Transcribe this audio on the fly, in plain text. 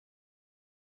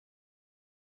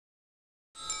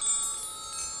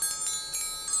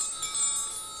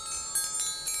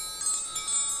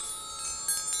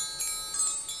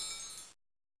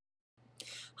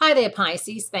Hi there,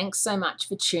 Pisces. Thanks so much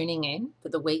for tuning in for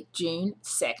the week June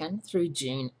 2nd through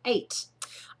June 8th.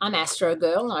 I'm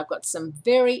Astrogirl, and I've got some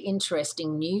very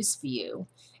interesting news for you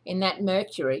in that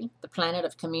Mercury, the planet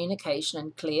of communication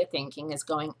and clear thinking, is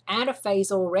going out of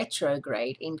phase or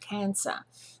retrograde in Cancer,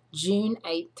 June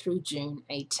 8th through June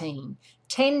 18.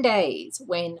 10 days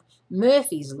when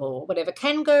Murphy's Law, whatever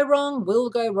can go wrong,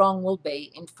 will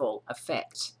be in full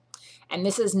effect. And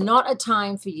this is not a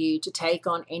time for you to take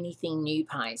on anything new,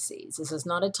 Pisces. This is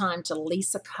not a time to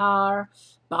lease a car,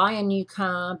 buy a new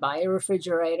car, buy a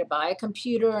refrigerator, buy a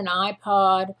computer, an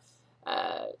iPod,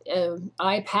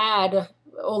 iPad,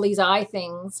 all these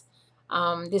things.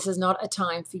 This is not a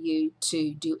time for you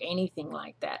to do anything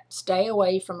like that. Stay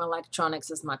away from electronics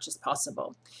as much as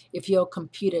possible. If your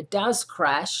computer does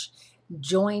crash,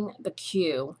 join the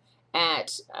queue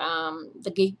at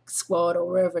the Geek Squad or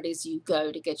wherever it is you go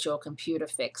to get your computer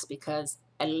fixed, because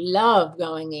I love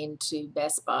going into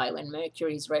Best Buy when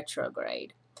Mercury's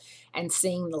retrograde and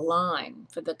seeing the line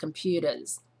for the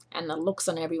computers and the looks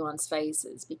on everyone's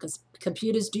faces, because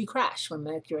computers do crash when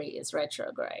Mercury is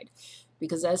retrograde.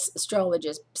 Because as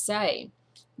astrologers say,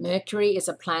 Mercury is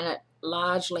a planet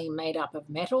largely made up of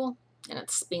metal, and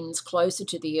it spins closer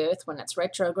to the Earth when it's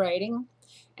retrograding.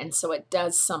 And so it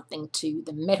does something to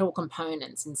the metal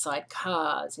components inside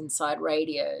cars, inside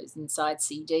radios, inside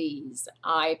CDs,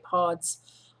 iPods,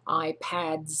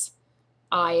 iPads,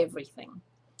 everything.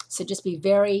 So just be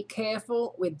very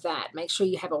careful with that. Make sure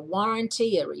you have a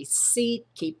warranty, a receipt,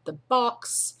 keep the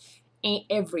box,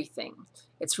 everything.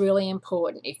 It's really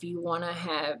important if you want to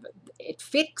have it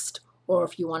fixed or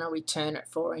if you want to return it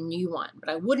for a new one. But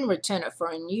I wouldn't return it for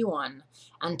a new one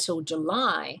until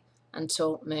July,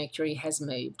 until Mercury has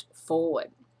moved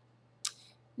forward.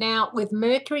 Now, with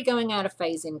Mercury going out of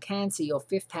phase in Cancer, your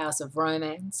fifth house of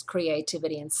romance,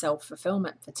 creativity, and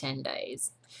self-fulfillment for 10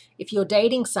 days, if you're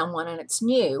dating someone and it's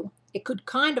new, it could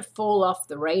kind of fall off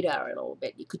the radar a little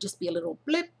bit. You could just be a little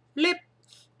blip, blip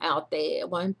out there. It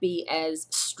won't be as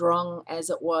strong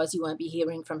as it was. You won't be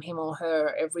hearing from him or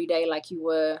her every day like you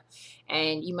were.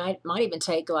 And you might even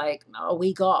take like a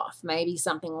week off. Maybe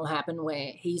something will happen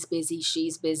where he's busy,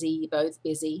 she's busy, you're both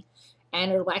busy,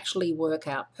 and it'll actually work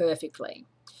out perfectly.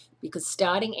 Because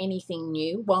starting anything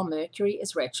new while Mercury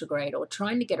is retrograde or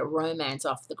trying to get a romance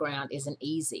off the ground isn't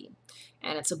easy.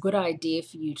 And it's a good idea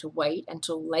for you to wait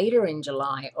until later in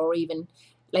July, or even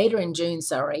later in June,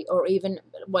 or even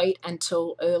wait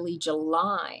until early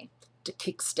July to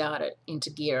kickstart it into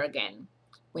gear again,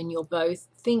 when you're both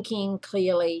thinking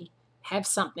clearly, have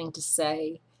something to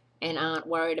say, and aren't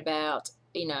worried about,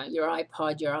 your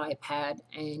iPod, your iPad,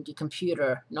 and your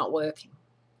computer not working.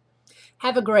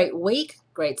 Have a great week.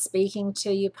 Great speaking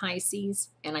to you, Pisces,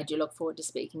 and I do look forward to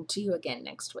speaking to you again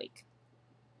next week.